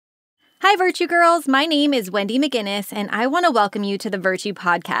Hi, Virtue Girls. My name is Wendy MacGinnis, and I want to welcome you to the Virtue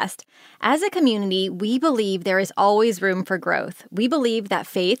Podcast. As a community, we believe there is always room for growth. We believe that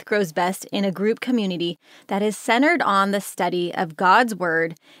faith grows best in a group community that is centered on the study of God's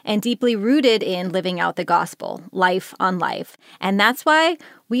Word and deeply rooted in living out the gospel, life on life. And that's why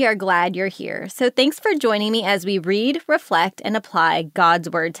we are glad you're here. So thanks for joining me as we read, reflect, and apply God's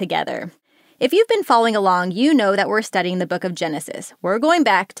Word together. If you've been following along, you know that we're studying the book of Genesis. We're going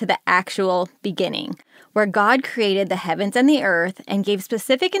back to the actual beginning, where God created the heavens and the earth and gave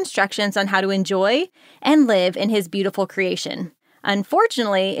specific instructions on how to enjoy and live in his beautiful creation.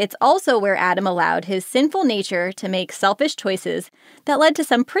 Unfortunately, it's also where Adam allowed his sinful nature to make selfish choices that led to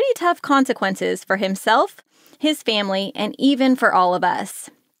some pretty tough consequences for himself, his family, and even for all of us.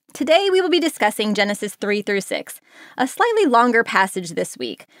 Today, we will be discussing Genesis 3 through 6, a slightly longer passage this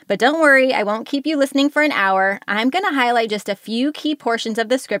week. But don't worry, I won't keep you listening for an hour. I'm going to highlight just a few key portions of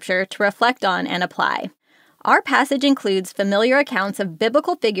the scripture to reflect on and apply. Our passage includes familiar accounts of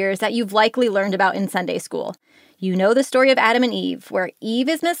biblical figures that you've likely learned about in Sunday school. You know the story of Adam and Eve, where Eve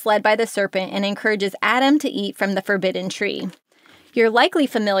is misled by the serpent and encourages Adam to eat from the forbidden tree. You're likely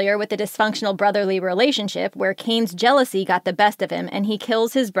familiar with the dysfunctional brotherly relationship where Cain's jealousy got the best of him and he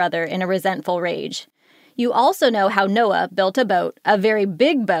kills his brother in a resentful rage. You also know how Noah built a boat, a very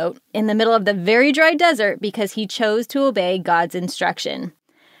big boat, in the middle of the very dry desert because he chose to obey God's instruction.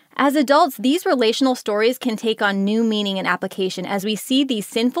 As adults, these relational stories can take on new meaning and application as we see these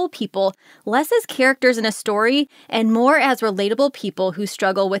sinful people less as characters in a story and more as relatable people who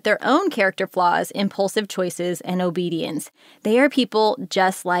struggle with their own character flaws, impulsive choices, and obedience. They are people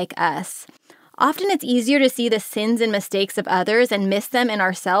just like us. Often it's easier to see the sins and mistakes of others and miss them in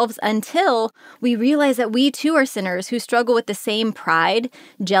ourselves until we realize that we too are sinners who struggle with the same pride,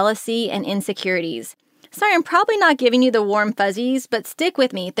 jealousy, and insecurities. Sorry, I'm probably not giving you the warm fuzzies, but stick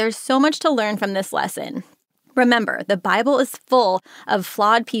with me. There's so much to learn from this lesson. Remember, the Bible is full of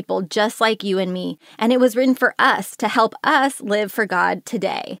flawed people just like you and me, and it was written for us to help us live for God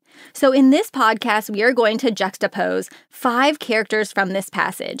today. So in this podcast, we are going to juxtapose 5 characters from this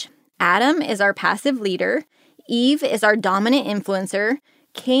passage. Adam is our passive leader, Eve is our dominant influencer,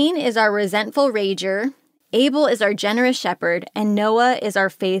 Cain is our resentful rager, Abel is our generous shepherd, and Noah is our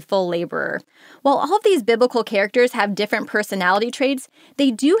faithful laborer. While all of these biblical characters have different personality traits,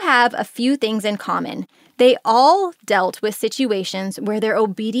 they do have a few things in common. They all dealt with situations where their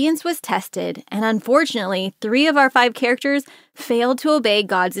obedience was tested, and unfortunately, 3 of our 5 characters failed to obey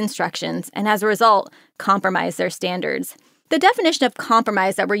God's instructions, and as a result, compromised their standards. The definition of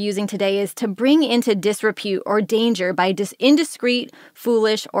compromise that we're using today is to bring into disrepute or danger by indiscreet,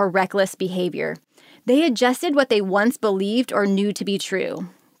 foolish, or reckless behavior. They adjusted what they once believed or knew to be true.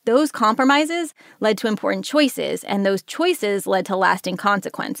 Those compromises led to important choices, and those choices led to lasting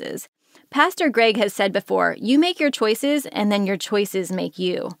consequences. Pastor Greg has said before, you make your choices, and then your choices make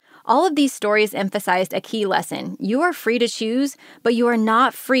you. All of these stories emphasized a key lesson. You are free to choose, but you are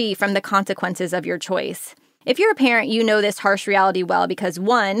not free from the consequences of your choice. If you're a parent, you know this harsh reality well because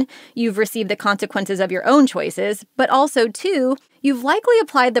 1, you've received the consequences of your own choices, but also 2, you've likely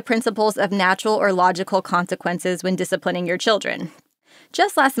applied the principles of natural or logical consequences when disciplining your children.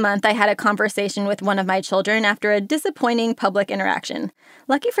 Just last month, I had a conversation with one of my children after a disappointing public interaction.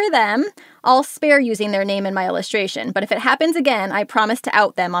 Lucky for them, I'll spare using their name in my illustration, but if it happens again, I promise to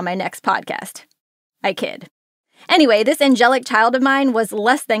out them on my next podcast. I kid. Anyway, this angelic child of mine was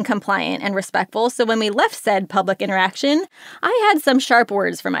less than compliant and respectful, so when we left said public interaction, I had some sharp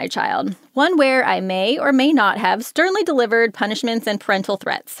words for my child, one where I may or may not have sternly delivered punishments and parental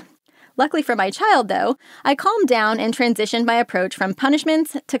threats. Luckily for my child, though, I calmed down and transitioned my approach from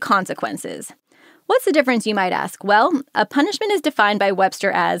punishments to consequences. What's the difference, you might ask? Well, a punishment is defined by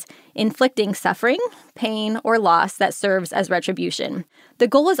Webster as inflicting suffering, pain, or loss that serves as retribution. The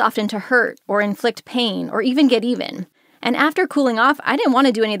goal is often to hurt or inflict pain or even get even. And after cooling off, I didn't want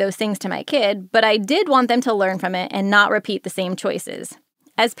to do any of those things to my kid, but I did want them to learn from it and not repeat the same choices.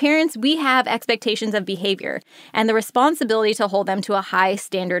 As parents, we have expectations of behavior and the responsibility to hold them to a high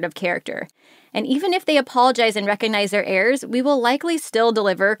standard of character. And even if they apologize and recognize their errors, we will likely still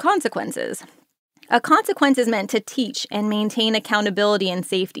deliver consequences. A consequence is meant to teach and maintain accountability and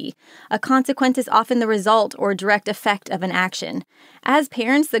safety. A consequence is often the result or direct effect of an action. As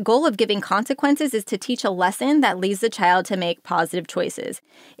parents, the goal of giving consequences is to teach a lesson that leads the child to make positive choices.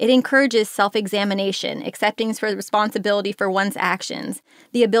 It encourages self-examination, acceptance for responsibility for one's actions,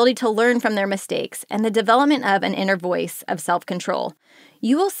 the ability to learn from their mistakes, and the development of an inner voice of self-control.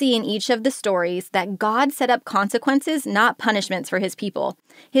 You will see in each of the stories that God set up consequences, not punishments for his people.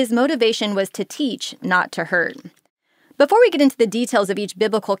 His motivation was to teach, not to hurt. Before we get into the details of each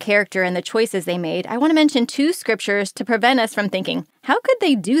biblical character and the choices they made, I want to mention two scriptures to prevent us from thinking, how could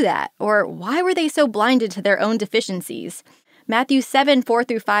they do that? Or why were they so blinded to their own deficiencies? Matthew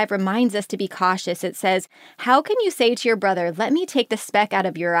 7:4-5 reminds us to be cautious. It says, "How can you say to your brother, 'Let me take the speck out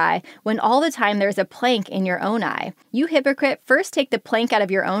of your eye,' when all the time there is a plank in your own eye? You hypocrite, first take the plank out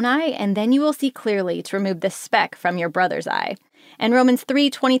of your own eye, and then you will see clearly to remove the speck from your brother's eye." And Romans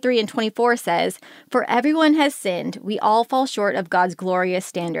 3:23-24 says, "For everyone has sinned, we all fall short of God's glorious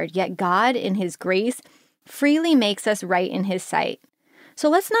standard, yet God, in His grace, freely makes us right in His sight." So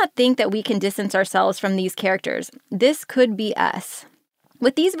let's not think that we can distance ourselves from these characters. This could be us.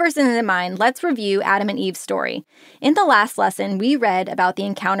 With these verses in mind, let's review Adam and Eve's story. In the last lesson, we read about the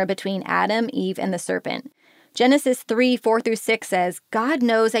encounter between Adam, Eve, and the serpent. Genesis 3:4-6 says, "God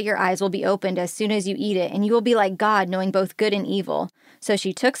knows that your eyes will be opened as soon as you eat it, and you will be like God, knowing both good and evil. So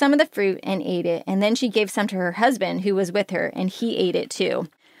she took some of the fruit and ate it, and then she gave some to her husband who was with her, and he ate it too."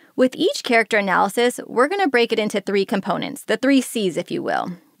 With each character analysis, we're going to break it into three components, the three C's, if you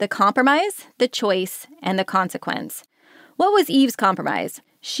will: the compromise, the choice, and the consequence. What was Eve's compromise?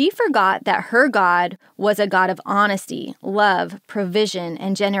 She forgot that her God was a God of honesty, love, provision,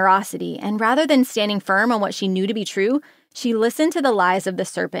 and generosity, and rather than standing firm on what she knew to be true, she listened to the lies of the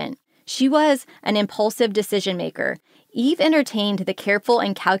serpent. She was an impulsive decision maker. Eve entertained the careful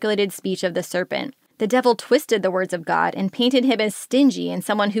and calculated speech of the serpent. The devil twisted the words of God and painted him as stingy and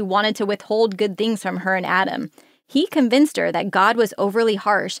someone who wanted to withhold good things from her and Adam. He convinced her that God was overly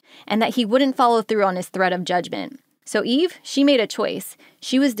harsh and that he wouldn't follow through on his threat of judgment. So Eve, she made a choice.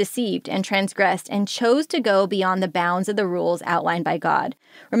 She was deceived and transgressed and chose to go beyond the bounds of the rules outlined by God.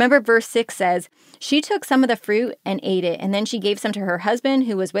 Remember, verse 6 says, "She took some of the fruit and ate it, and then she gave some to her husband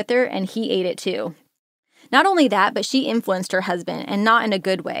who was with her, and he ate it too." Not only that, but she influenced her husband, and not in a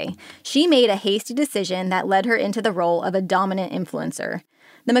good way. She made a hasty decision that led her into the role of a dominant influencer.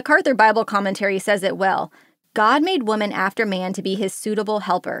 The MacArthur Bible Commentary says it well. God made woman after man to be his suitable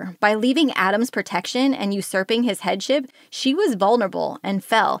helper. By leaving Adam's protection and usurping his headship, she was vulnerable and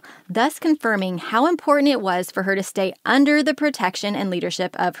fell, thus confirming how important it was for her to stay under the protection and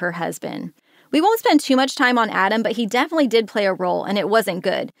leadership of her husband. We won't spend too much time on Adam, but he definitely did play a role, and it wasn't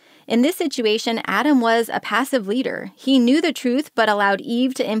good. In this situation, Adam was a passive leader. He knew the truth, but allowed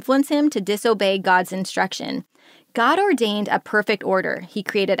Eve to influence him to disobey God's instruction. God ordained a perfect order. He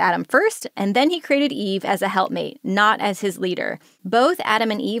created Adam first, and then he created Eve as a helpmate, not as his leader. Both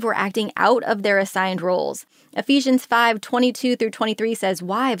Adam and Eve were acting out of their assigned roles. Ephesians 5:22-23 says,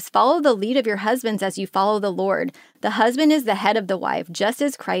 "Wives, follow the lead of your husbands as you follow the Lord. The husband is the head of the wife, just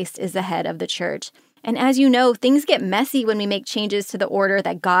as Christ is the head of the church." And as you know, things get messy when we make changes to the order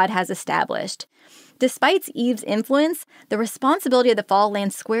that God has established. Despite Eve's influence, the responsibility of the fall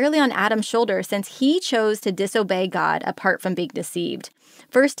lands squarely on Adam's shoulders since he chose to disobey God apart from being deceived.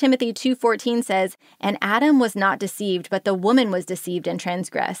 1 Timothy 2:14 says, "And Adam was not deceived, but the woman was deceived and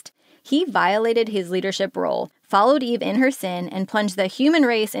transgressed." He violated his leadership role, followed Eve in her sin, and plunged the human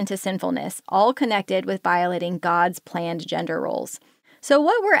race into sinfulness, all connected with violating God's planned gender roles. So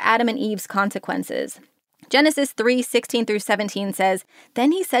what were Adam and Eve's consequences? Genesis 3:16-17 says,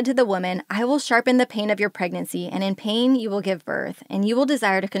 "Then he said to the woman, 'I will sharpen the pain of your pregnancy, and in pain you will give birth, and you will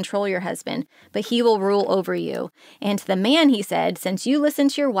desire to control your husband, but he will rule over you.' And to the man he said, 'Since you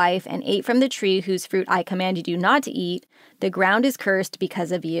listened to your wife and ate from the tree whose fruit I commanded you not to eat, the ground is cursed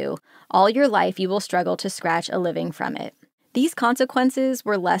because of you. All your life you will struggle to scratch a living from it.'" These consequences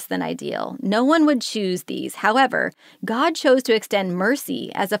were less than ideal. No one would choose these. However, God chose to extend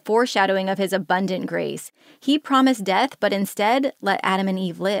mercy as a foreshadowing of his abundant grace. He promised death, but instead let Adam and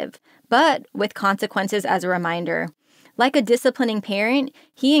Eve live, but with consequences as a reminder. Like a disciplining parent,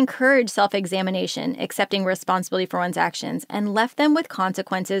 he encouraged self-examination, accepting responsibility for one's actions, and left them with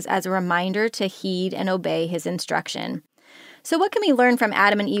consequences as a reminder to heed and obey his instruction. So what can we learn from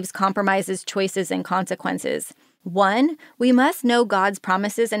Adam and Eve's compromises, choices, and consequences? 1, we must know God's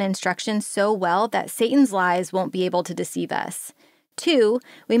promises and instructions so well that Satan's lies won't be able to deceive us. 2,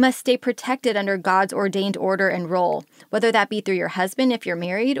 we must stay protected under God's ordained order and role, whether that be through your husband if you're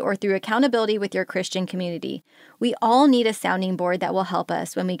married or through accountability with your Christian community. We all need a sounding board that will help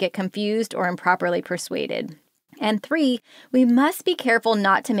us when we get confused or improperly persuaded. And 3, we must be careful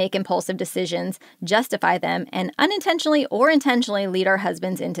not to make impulsive decisions, justify them, and unintentionally or intentionally lead our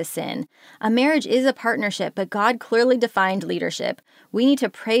husbands into sin. A marriage is a partnership, but God clearly defined leadership. We need to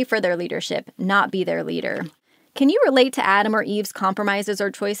pray for their leadership, not be their leader. Can you relate to Adam or Eve's compromises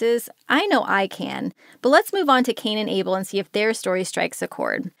or choices? I know I can. But let's move on to Cain and Abel and see if their story strikes a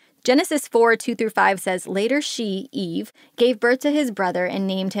chord. Genesis 4:2-5 says, "Later she, Eve, gave birth to his brother and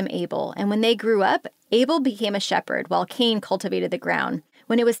named him Abel. And when they grew up, Abel became a shepherd, while Cain cultivated the ground.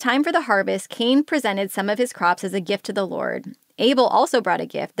 When it was time for the harvest, Cain presented some of his crops as a gift to the Lord. Abel also brought a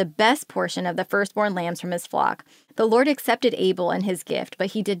gift, the best portion of the firstborn lambs from his flock. The Lord accepted Abel and his gift,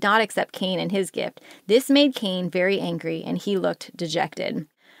 but he did not accept Cain and his gift. This made Cain very angry, and he looked dejected."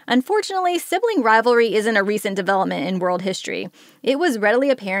 Unfortunately, sibling rivalry isn't a recent development in world history. It was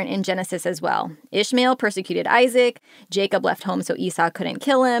readily apparent in Genesis as well. Ishmael persecuted Isaac, Jacob left home so Esau couldn't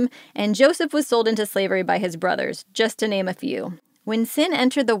kill him, and Joseph was sold into slavery by his brothers, just to name a few. When sin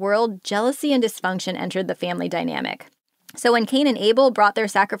entered the world, jealousy and dysfunction entered the family dynamic. So when Cain and Abel brought their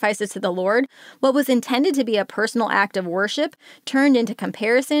sacrifices to the Lord, what was intended to be a personal act of worship turned into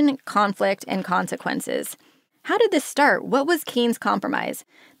comparison, conflict, and consequences. How did this start? What was Cain's compromise?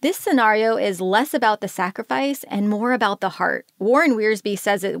 This scenario is less about the sacrifice and more about the heart. Warren Wiersbe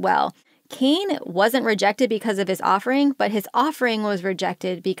says it well. Cain wasn't rejected because of his offering, but his offering was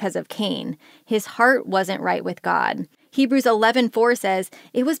rejected because of Cain. His heart wasn't right with God. Hebrews 11:4 says,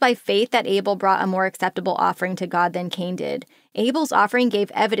 "It was by faith that Abel brought a more acceptable offering to God than Cain did. Abel's offering gave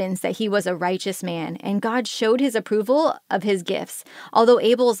evidence that he was a righteous man, and God showed his approval of his gifts. Although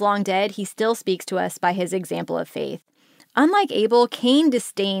Abel is long dead, he still speaks to us by his example of faith." Unlike Abel, Cain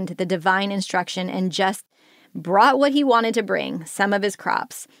disdained the divine instruction and just brought what he wanted to bring, some of his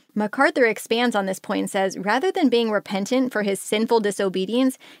crops. MacArthur expands on this point and says, rather than being repentant for his sinful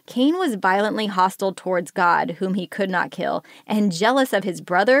disobedience, Cain was violently hostile towards God, whom he could not kill, and jealous of his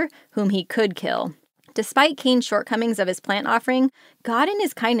brother, whom he could kill. Despite Cain's shortcomings of his plant offering, God in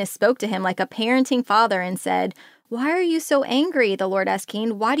his kindness spoke to him like a parenting father and said, "Why are you so angry?" The Lord asked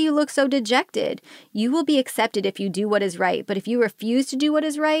Cain. "Why do you look so dejected? You will be accepted if you do what is right, but if you refuse to do what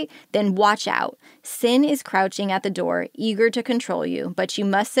is right, then watch out. Sin is crouching at the door, eager to control you, but you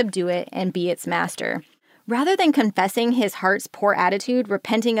must subdue it and be its master." Rather than confessing his heart's poor attitude,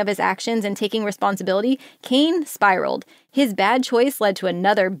 repenting of his actions, and taking responsibility, Cain spiraled. His bad choice led to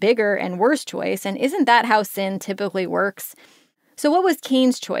another bigger and worse choice, and isn't that how sin typically works? So what was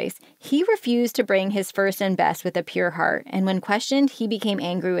Cain's choice? He refused to bring his first and best with a pure heart, and when questioned, he became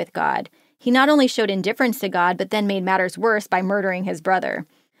angry with God. He not only showed indifference to God, but then made matters worse by murdering his brother.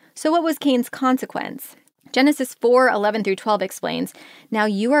 So what was Cain's consequence? Genesis 4:11-12 explains, "Now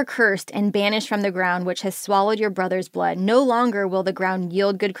you are cursed and banished from the ground which has swallowed your brother's blood. No longer will the ground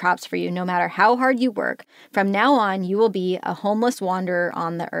yield good crops for you, no matter how hard you work. From now on, you will be a homeless wanderer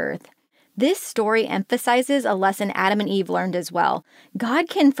on the earth." This story emphasizes a lesson Adam and Eve learned as well. God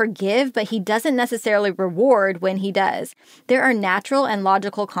can forgive, but he doesn't necessarily reward when he does. There are natural and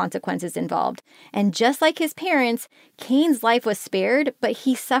logical consequences involved. And just like his parents, Cain's life was spared, but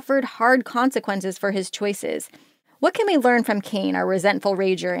he suffered hard consequences for his choices. What can we learn from Cain, our resentful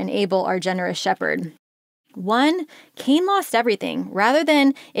rager, and Abel, our generous shepherd? 1, Cain lost everything. Rather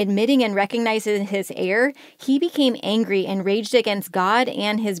than admitting and recognizing his error, he became angry and raged against God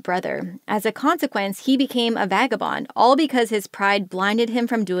and his brother. As a consequence, he became a vagabond, all because his pride blinded him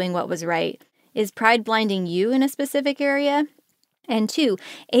from doing what was right. Is pride blinding you in a specific area? And 2,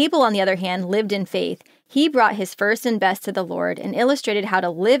 Abel, on the other hand, lived in faith. He brought his first and best to the Lord and illustrated how to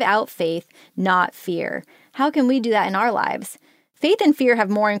live out faith, not fear. How can we do that in our lives? Faith and fear have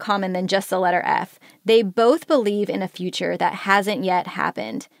more in common than just the letter F. They both believe in a future that hasn't yet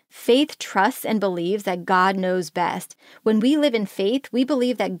happened. Faith trusts and believes that God knows best. When we live in faith, we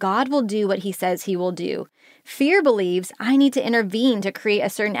believe that God will do what he says he will do. Fear believes I need to intervene to create a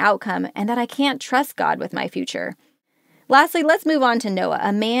certain outcome and that I can't trust God with my future. Lastly, let's move on to Noah,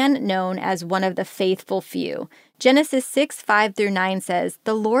 a man known as one of the faithful few. Genesis 6:5-9 says,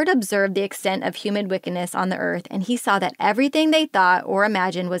 "The Lord observed the extent of human wickedness on the earth, and he saw that everything they thought or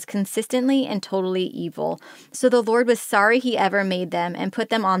imagined was consistently and totally evil. So the Lord was sorry he ever made them and put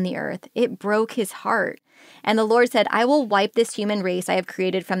them on the earth. It broke his heart. And the Lord said, I will wipe this human race I have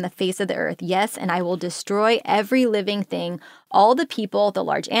created from the face of the earth. Yes, and I will destroy every living thing, all the people, the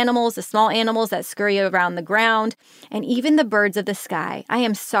large animals, the small animals that scurry around the ground, and even the birds of the sky. I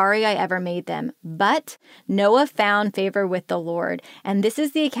am sorry I ever made them." But Noah found favor with the Lord. And this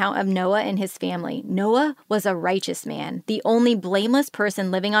is the account of Noah and his family. Noah was a righteous man, the only blameless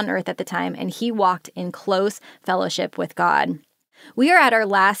person living on earth at the time, and he walked in close fellowship with God. We are at our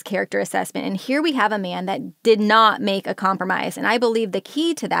last character assessment, and here we have a man that did not make a compromise. And I believe the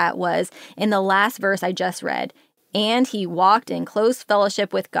key to that was in the last verse I just read. And he walked in close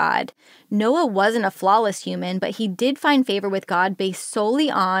fellowship with God. Noah wasn't a flawless human, but he did find favor with God based solely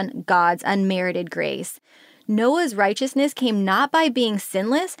on God's unmerited grace. Noah's righteousness came not by being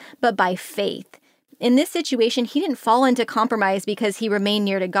sinless, but by faith. In this situation, he didn't fall into compromise because he remained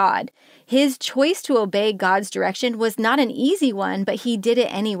near to God. His choice to obey God's direction was not an easy one, but he did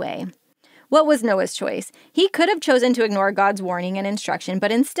it anyway. What was Noah's choice? He could have chosen to ignore God's warning and instruction,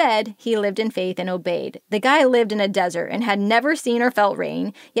 but instead, he lived in faith and obeyed. The guy lived in a desert and had never seen or felt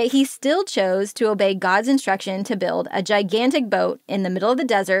rain, yet he still chose to obey God's instruction to build a gigantic boat in the middle of the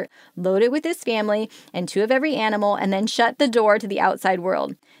desert, load it with his family and 2 of every animal, and then shut the door to the outside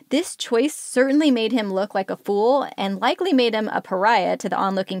world. This choice certainly made him look like a fool and likely made him a pariah to the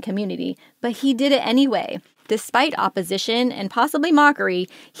onlooking community, but he did it anyway. Despite opposition and possibly mockery,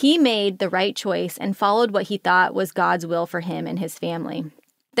 he made the right choice and followed what he thought was God's will for him and his family.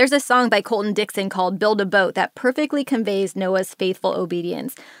 There's a song by Colton Dixon called Build a Boat that perfectly conveys Noah's faithful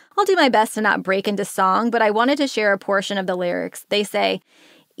obedience. I'll do my best to not break into song, but I wanted to share a portion of the lyrics. They say,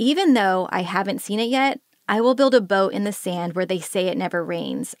 "Even though I haven't seen it yet, I will build a boat in the sand where they say it never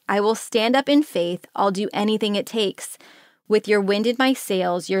rains. I will stand up in faith. I'll do anything it takes. With your wind in my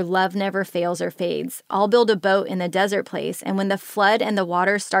sails, your love never fails or fades. I'll build a boat in the desert place, and when the flood and the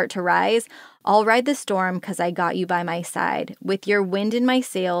waters start to rise, I'll ride the storm because I got you by my side. With your wind in my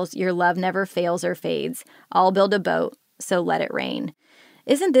sails, your love never fails or fades. I'll build a boat, so let it rain."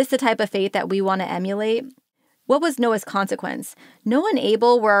 Isn't this the type of faith that we want to emulate? What was Noah's consequence? Noah and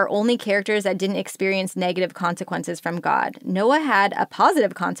Abel were our only characters that didn't experience negative consequences from God. Noah had a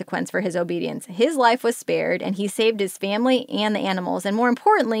positive consequence for his obedience. His life was spared, and he saved his family and the animals. And more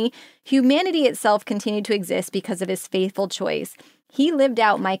importantly, humanity itself continued to exist because of his faithful choice. He lived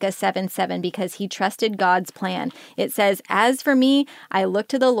out Micah 7:7 because he trusted God's plan. It says, "As for me, I look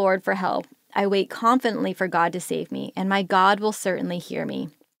to the Lord for help. I wait confidently for God to save me, and my God will certainly hear me."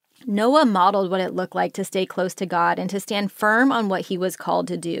 Noah modeled what it looked like to stay close to God and to stand firm on what he was called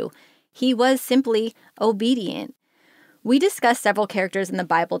to do. He was simply obedient. We discussed several characters in the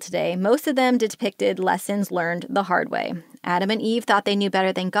Bible today. Most of them depicted lessons learned the hard way. Adam and Eve thought they knew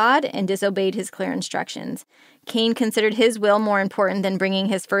better than God and disobeyed his clear instructions. Cain considered his will more important than bringing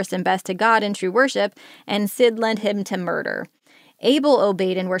his first and best to God in true worship, and Sid led him to murder. Abel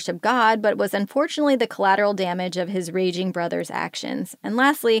obeyed and worshiped God, but was unfortunately the collateral damage of his raging brother's actions. And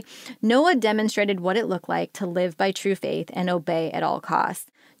lastly, Noah demonstrated what it looked like to live by true faith and obey at all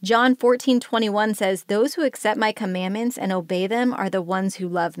costs. John 14:21 says, "Those who accept my commandments and obey them are the ones who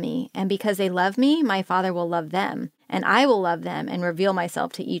love me. And because they love me, my Father will love them, and I will love them and reveal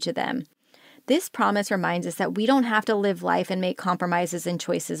myself to each of them." This promise reminds us that we don't have to live life and make compromises and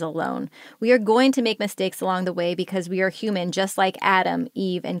choices alone. We are going to make mistakes along the way because we are human, just like Adam,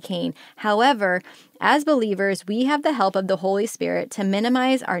 Eve, and Cain. However, as believers, we have the help of the Holy Spirit to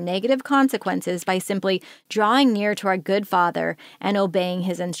minimize our negative consequences by simply drawing near to our good Father and obeying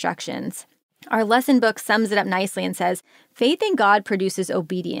his instructions. Our lesson book sums it up nicely and says, "Faith in God produces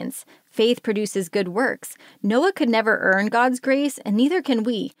obedience. Faith produces good works. Noah could never earn God's grace, and neither can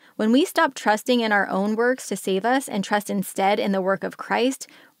we. When we stop trusting in our own works to save us and trust instead in the work of Christ,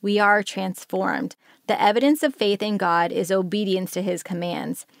 we are transformed. The evidence of faith in God is obedience to his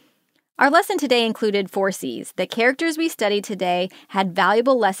commands." Our lesson today included 4 C's. The characters we studied today had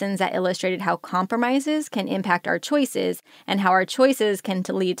valuable lessons that illustrated how compromises can impact our choices and how our choices can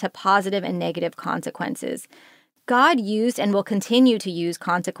lead to positive and negative consequences. God used and will continue to use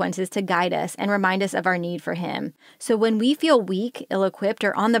consequences to guide us and remind us of our need for him. So when we feel weak, ill-equipped,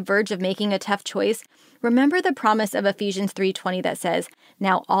 or on the verge of making a tough choice, remember the promise of Ephesians 3:20 that says,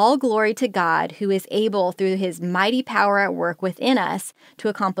 "Now all glory to God, who is able through his mighty power at work within us to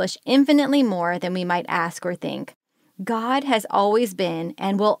accomplish infinitely more than we might ask or think." God has always been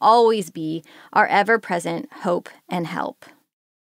and will always be our ever-present hope and help.